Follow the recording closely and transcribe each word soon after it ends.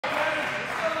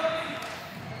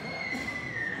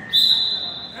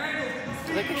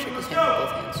like I shook his hand with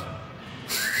both hands.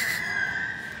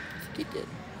 I think he did.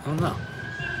 I don't know.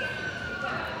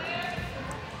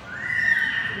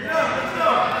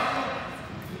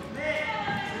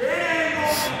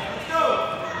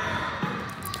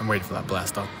 I'm waiting for that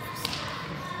blast up.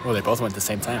 Oh, they both went at the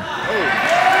same time. Oh.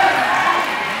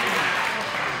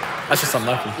 That's just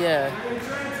unlucky. Yeah.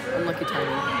 Unlucky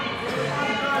timing.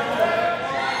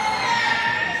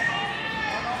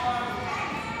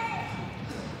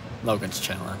 Logan's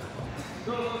chilling.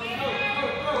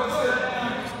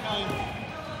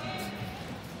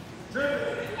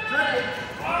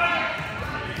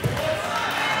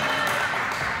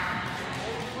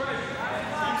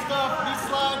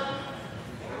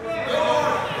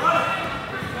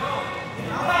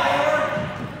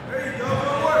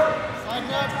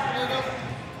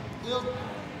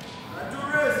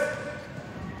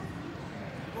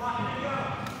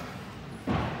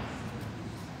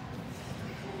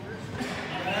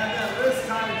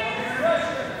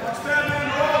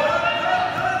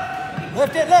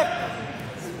 Lift it, lift.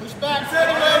 Push back,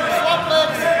 steady legs, swap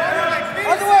legs.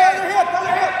 Other way, other hip,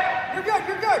 other hip. You're good,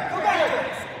 you're good. Go back to it.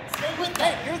 Stay with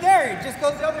that. Hey, you're there. It just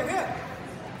goes the other hip.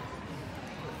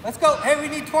 Let's go. Hey, we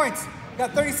need points. We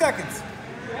got 30 seconds.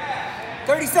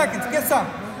 30 seconds. Get some.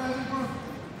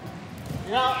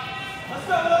 Get out. Let's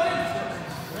go, Logan.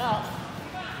 Get out.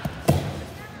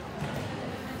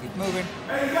 Keep moving.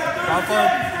 Hey, you got 30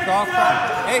 seconds. Go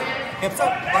front. Hey, hips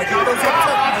up. Keep those hips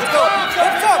up. Let's go.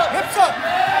 Hips up. Hips up.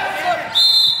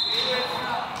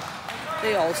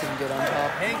 They all seem good on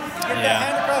top. Hey, you get that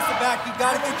hand across the back. You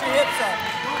got to get your hips up.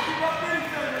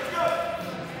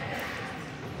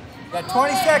 Got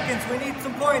 20 seconds. We need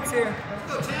some points here. Let's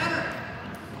go, Tanner.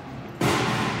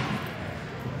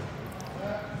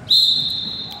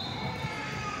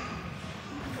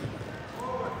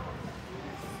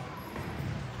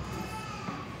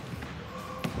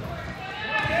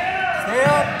 Stay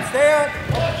up. Stay up.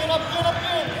 Up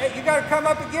again. Hey, you got to come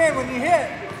up again when you hit.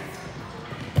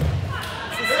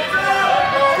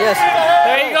 Yes.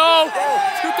 There you go.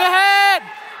 Scoop the head.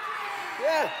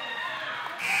 Yeah.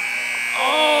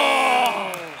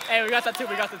 Oh. Hey, we got that too.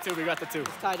 We got the two. We got the two.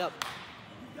 It's tied up.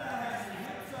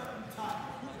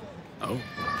 Oh,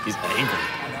 he's angry.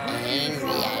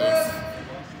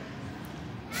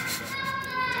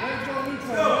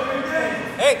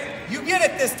 Hey, you get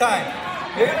it this time.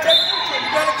 You're gonna take neutral.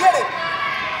 You gotta get it.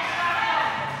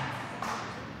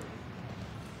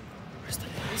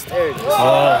 There it is. Oh.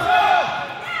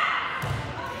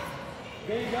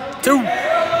 Two.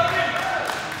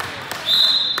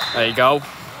 There you go.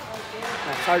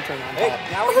 That's hard turn on Hey, top.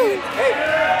 now we need it. Hey.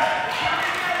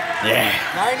 Yeah.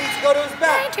 Now he needs to go to his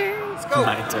back. My turn. Let's go.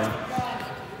 My turn.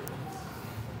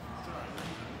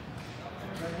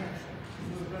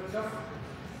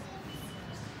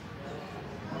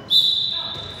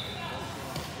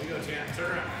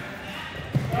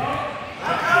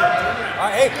 All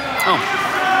right, hey. Oh.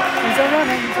 He's a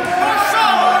runner. He's a runner.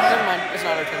 Never mind. It's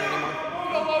not our turn anymore.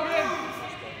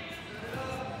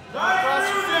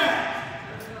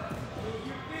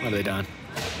 What are they doing?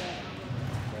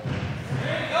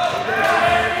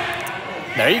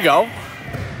 There you go.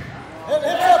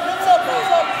 Hips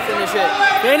up. Finish it.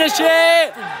 Finish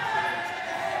it.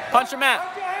 Punch him out.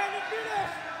 Put your hand and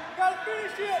finish. You gotta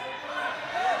finish it.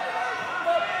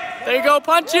 There you go.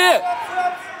 Punch it.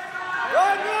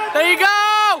 Run. There you go.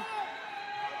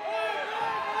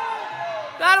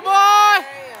 That boy.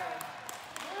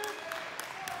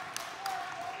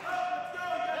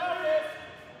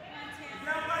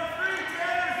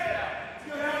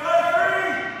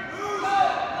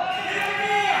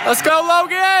 Let's go,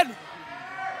 Logan.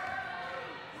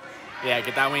 Yeah,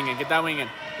 get that wing in. Get that wing in.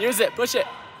 Use it. Push it.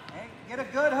 Hey, get a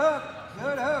good hook.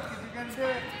 Good hook if you're gonna do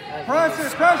it. Pressure.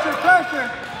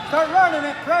 Start running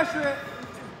it. Pressure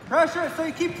it so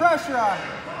you keep pressure on it.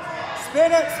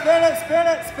 Spin it.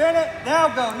 Now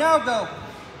go.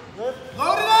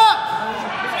 Load it up!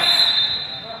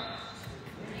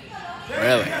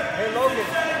 Really? Hey, Logan,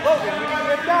 when you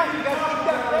get that, you gotta keep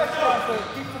that pressure on so it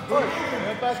keeps the push.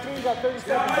 Right back through, you got 30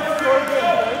 seconds. Let's score again,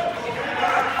 right?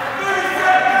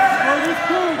 Score this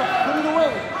through, put it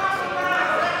away.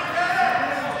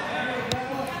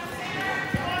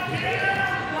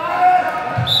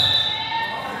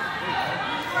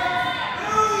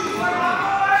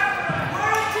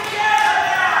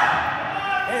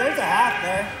 Hey, there's a half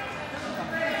there.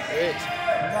 There's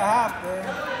a half there.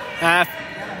 Half.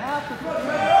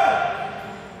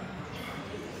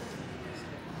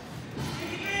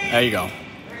 There you go.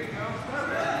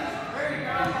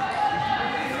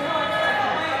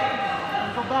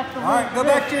 All right, go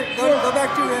back to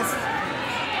this.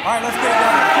 All right, let's get it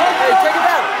done. Hey, take it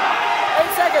down.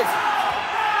 8 seconds.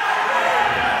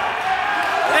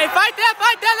 Hey, fight that,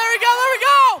 fight that. There we go, there we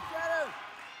go.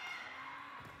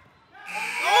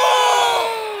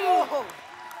 Oh!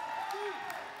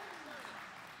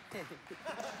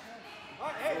 All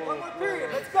right, hey, one more period.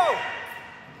 Let's go.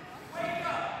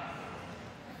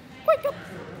 Wake up.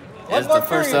 It's the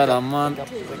first of the month. Wake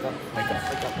up, wake up, wake up,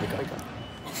 wake up, wake up, wake up.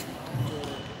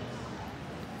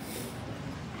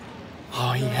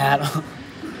 Oh, he had him.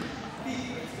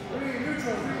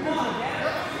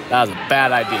 That was a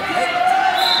bad idea.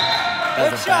 That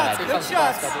Good was a bad shots, idea. good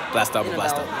shots. Blast double,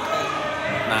 blast double. 9,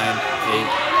 8.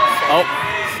 Oh.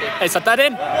 6, Hey, set that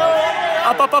in.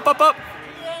 Up, up, up, up, up. 2, 1.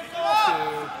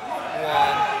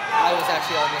 I was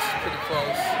actually almost pretty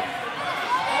close.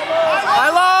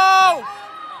 Milo!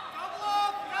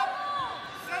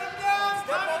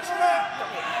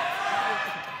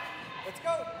 Let's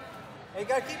go. Hey, you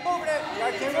gotta keep moving it. You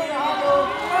gotta keep moving it.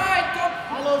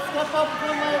 Hello, step up,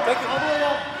 come on. Take it all the way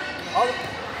up.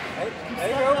 Hey, there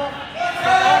you go.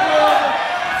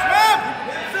 Swim!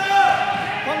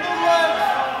 Come to the legs.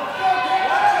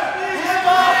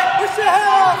 Push your head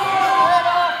off.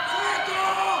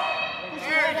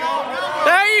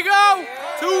 There you go.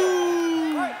 2.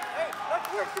 All right, hey, let's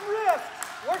work some wrists.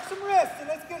 Work some wrists and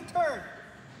let's get a turn.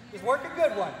 Just work a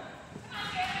good one.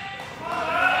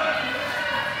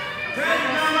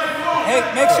 Hey,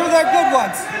 make sure they're good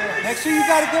ones. Make sure you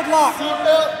got a good lock.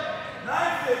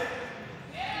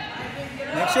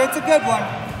 Make sure it's a good one.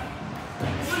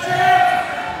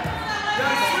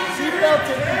 Seatbelt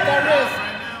to keep that wrist.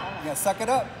 You gotta suck it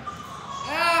up.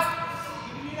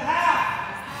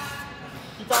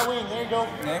 Keep that wing. There you go.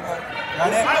 There you go.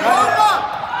 Run it. Run it.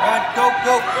 Run. Go.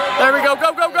 Go. There we go.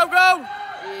 Go, go, go, go.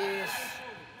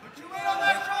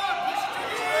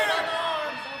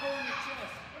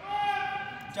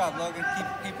 Good job, Logan.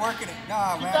 Keep working it.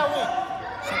 Nah, man. Keep that wing.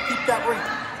 So keep that wing.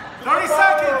 30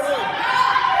 seconds.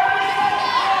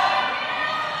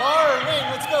 Bar or wing.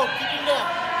 Let's go. Keep him down.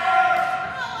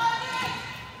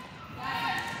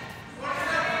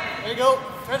 There you go.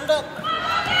 Thread it up.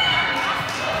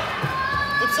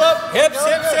 Hips up. Hips,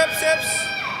 hips, hips, hips.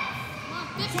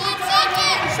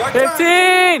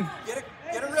 15.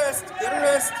 Get a wrist. Get a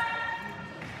wrist.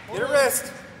 Get a wrist.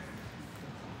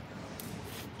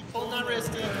 Keep holding that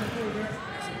wrist in.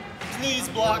 Knees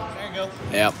block. There you go.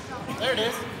 Yep. There it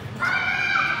is.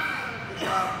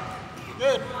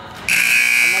 Good.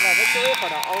 Another victory for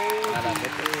the OG. Another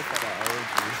victory for the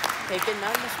OG. Taking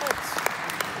down the Schwartz.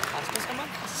 Asking someone?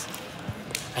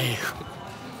 Hey.